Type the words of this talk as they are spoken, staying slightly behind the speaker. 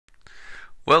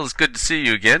Well, it's good to see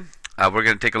you again. We're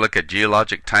going to take a look at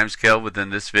geologic timescale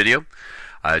within this video.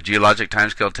 Geologic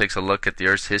timescale takes a look at the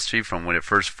Earth's history from when it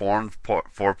first formed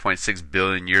 4.6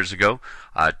 billion years ago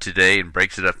today, and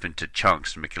breaks it up into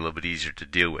chunks to make it a little bit easier to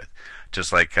deal with.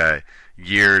 Just like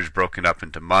years broken up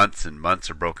into months, and months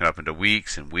are broken up into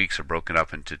weeks, and weeks are broken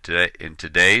up into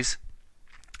days,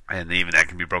 and even that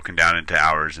can be broken down into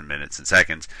hours and minutes and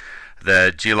seconds.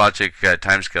 The geologic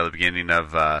timescale, the beginning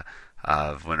of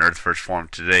when Earth first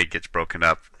formed today, gets broken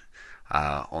up,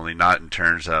 only not in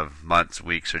terms of months,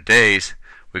 weeks, or days.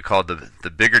 We call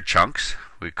the bigger chunks,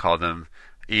 we call them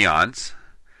eons,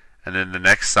 and then the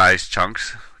next size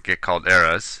chunks get called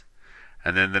eras,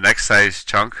 and then the next size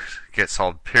chunk gets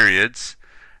called periods,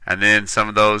 and then some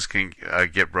of those can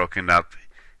get broken up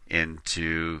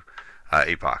into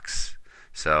epochs.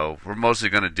 So we're mostly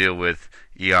going to deal with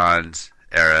eons,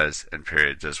 eras, and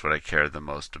periods. That's what I care the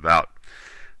most about.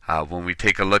 When we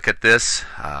take a look at this,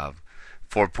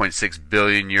 4.6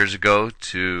 billion years ago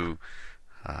to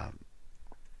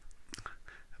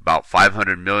about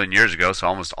 500 million years ago, so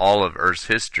almost all of Earth's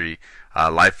history,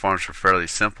 life forms were fairly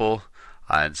simple,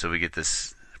 and so we get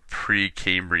this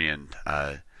Precambrian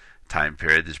time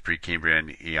period, this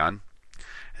Precambrian eon.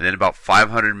 And then about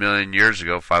 500 million years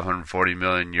ago, 540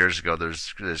 million years ago,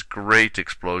 there's this great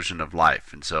explosion of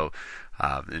life, and so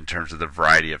in terms of the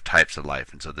variety of types of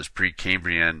life, and so this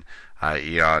Precambrian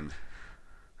eon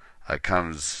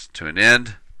comes to an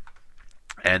end,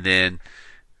 and then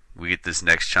we get this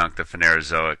next chunk, the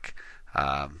Phanerozoic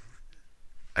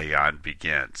eon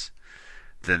begins.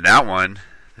 Then that one,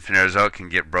 the Phanerozoic, can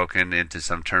get broken into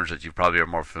some terms that you probably are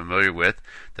more familiar with.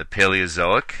 The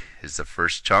Paleozoic is the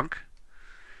first chunk,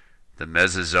 the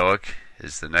Mesozoic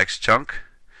is the next chunk,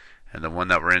 and the one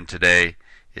that we're in today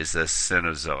is the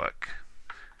Cenozoic.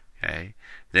 Okay.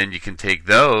 Then you can take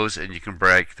those and you can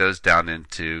break those down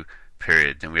into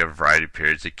periods, and we have a variety of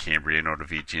periods: the Cambrian,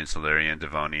 Ordovician, Silurian,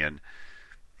 Devonian,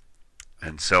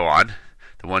 and so on.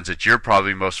 The ones that you're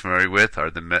probably most familiar with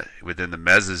are within the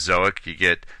Mesozoic. You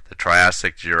get the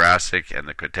Triassic, Jurassic, and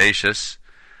the Cretaceous,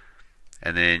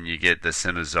 and then you get the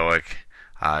Cenozoic,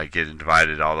 getting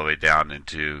divided all the way down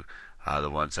into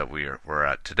the ones that we're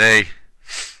at today,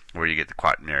 where you get the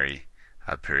Quaternary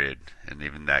period, and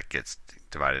even that gets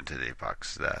divided into the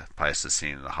epochs, the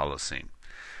Pleistocene and the Holocene.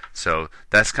 So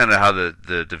that's kind of how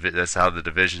that's how the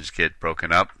divisions get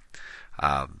broken up.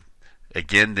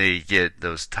 Again, they get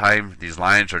these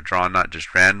lines are drawn not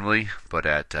just randomly, but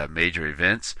at major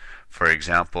events. For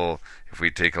example, if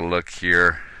we take a look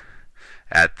here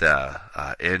at the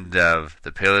end of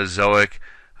the Paleozoic,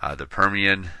 the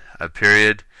Permian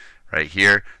period, right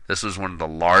here, this was one of the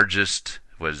largest,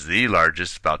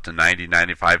 about to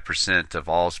 90-95% of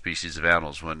all species of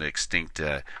animals went extinct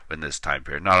in this time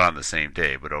period. Not on the same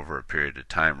day, but over a period of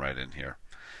time right in here.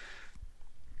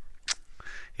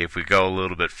 If we go a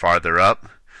little bit farther up,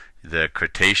 the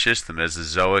Cretaceous, the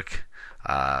Mesozoic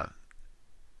era,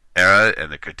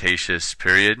 and the Cretaceous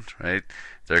period, right?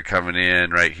 They're coming in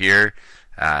right here,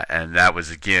 and that was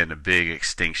again a big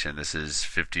extinction. This is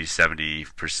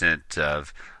 50-70%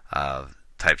 of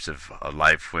types of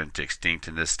life went extinct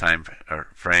in this time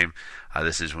frame.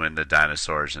 This is when the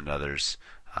dinosaurs and others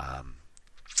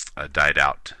died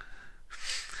out.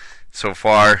 So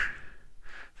far,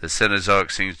 the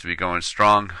Cenozoic seems to be going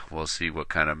strong. We'll see what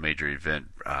kind of major event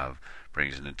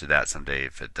brings it into that someday,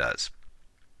 if it does.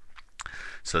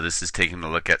 So this is taking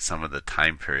a look at some of the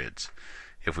time periods.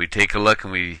 If we take a look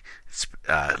and we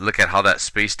look at how that's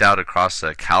spaced out across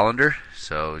a calendar,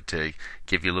 so to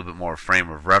give you a little bit more frame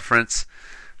of reference,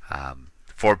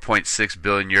 4.6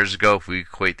 billion years ago, if we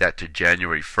equate that to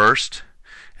January 1st,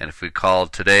 and if we call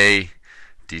today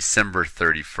December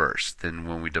 31st, then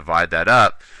when we divide that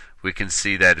up, we can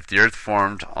see that if the Earth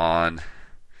formed on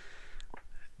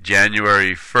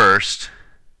January 1st,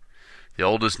 the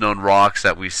oldest known rocks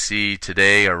that we see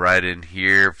today are right in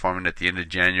here, forming at the end of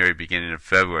January, beginning of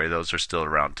February. Those are still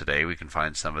around today. We can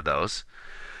find some of those.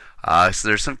 So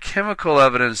there's some chemical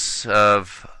evidence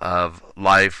of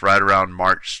life right around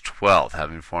March 12th,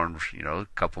 having formed, a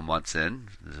couple months in.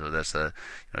 So that's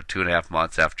 2.5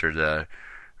 months after the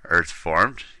Earth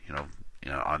formed,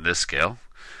 on this scale.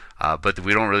 But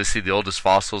we don't really see the oldest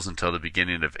fossils until the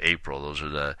beginning of April. Those are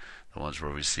the ones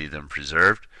where we see them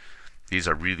preserved. These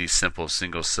are really simple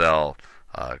single-cell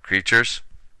creatures.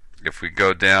 If we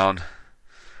go down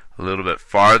a little bit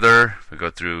farther, we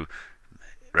go through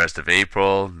rest of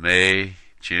April, May,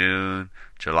 June,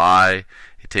 July.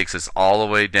 It takes us all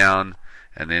the way down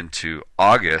and into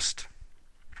August.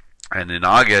 And in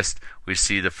August, we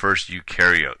see the first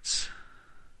eukaryotes.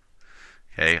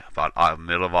 Okay, about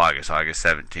middle of August, August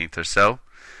 17th or so.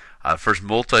 First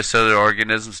multicellular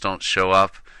organisms don't show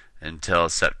up until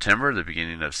September, the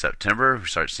beginning of September. We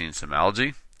start seeing some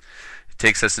algae. It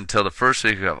takes us until the first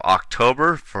week of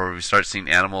October before we start seeing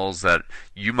animals that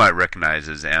you might recognize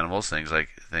as animals, things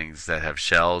that have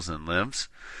shells and limbs.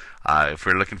 If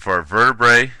we're looking for a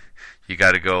vertebrae, you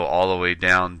got to go all the way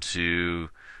down to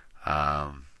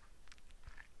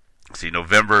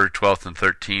November 12th and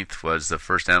 13th was the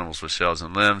first animals with shells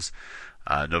and limbs.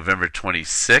 November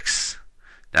 26th,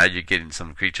 now you're getting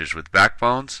some creatures with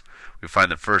backbones. We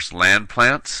find the first land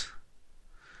plants.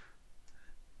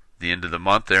 The end of the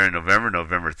month there in November,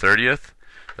 November 30th.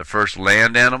 The first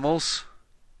land animals,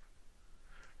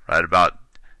 right about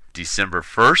December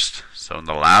 1st, so in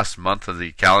the last month of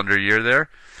the calendar year there.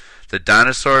 The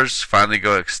dinosaurs finally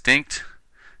go extinct,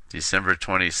 December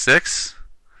 26th.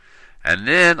 And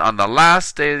then on the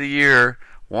last day of the year,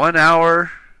 1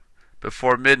 hour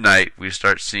before midnight, we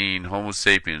start seeing Homo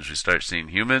sapiens, we start seeing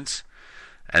humans.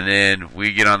 And then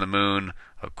we get on the moon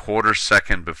a quarter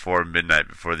second before midnight,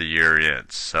 before the year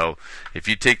ends. So if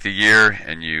you take the year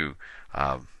and you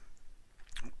let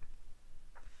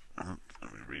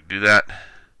me redo that,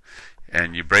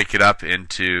 and you break it up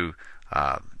into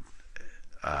a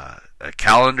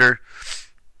calendar,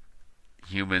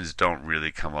 humans don't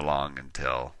really come along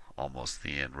until almost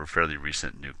the end. We're fairly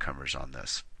recent newcomers on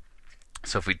this.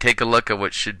 So if we take a look at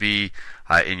what should be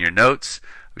in your notes,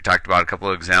 we talked about a couple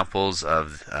of examples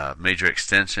of major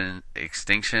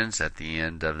extinctions at the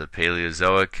end of the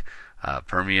Paleozoic,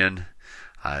 Permian,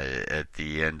 at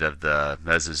the end of the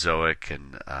Mesozoic,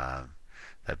 and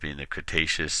that being the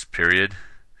Cretaceous period.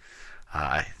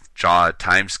 I draw a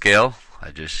time scale.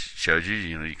 I just showed you.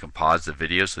 You can pause the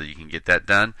video so that you can get that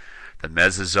done. The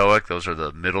Mesozoic, those are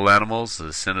the middle animals. The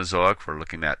Cenozoic we're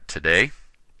looking at today.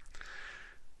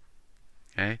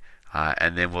 Okay,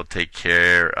 and then we'll take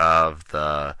care of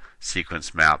the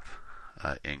sequence map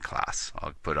in class.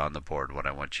 I'll put on the board what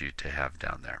I want you to have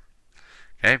down there.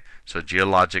 Okay, so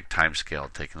geologic time scale,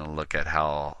 taking a look at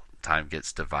how time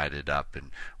gets divided up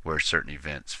and where certain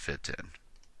events fit in.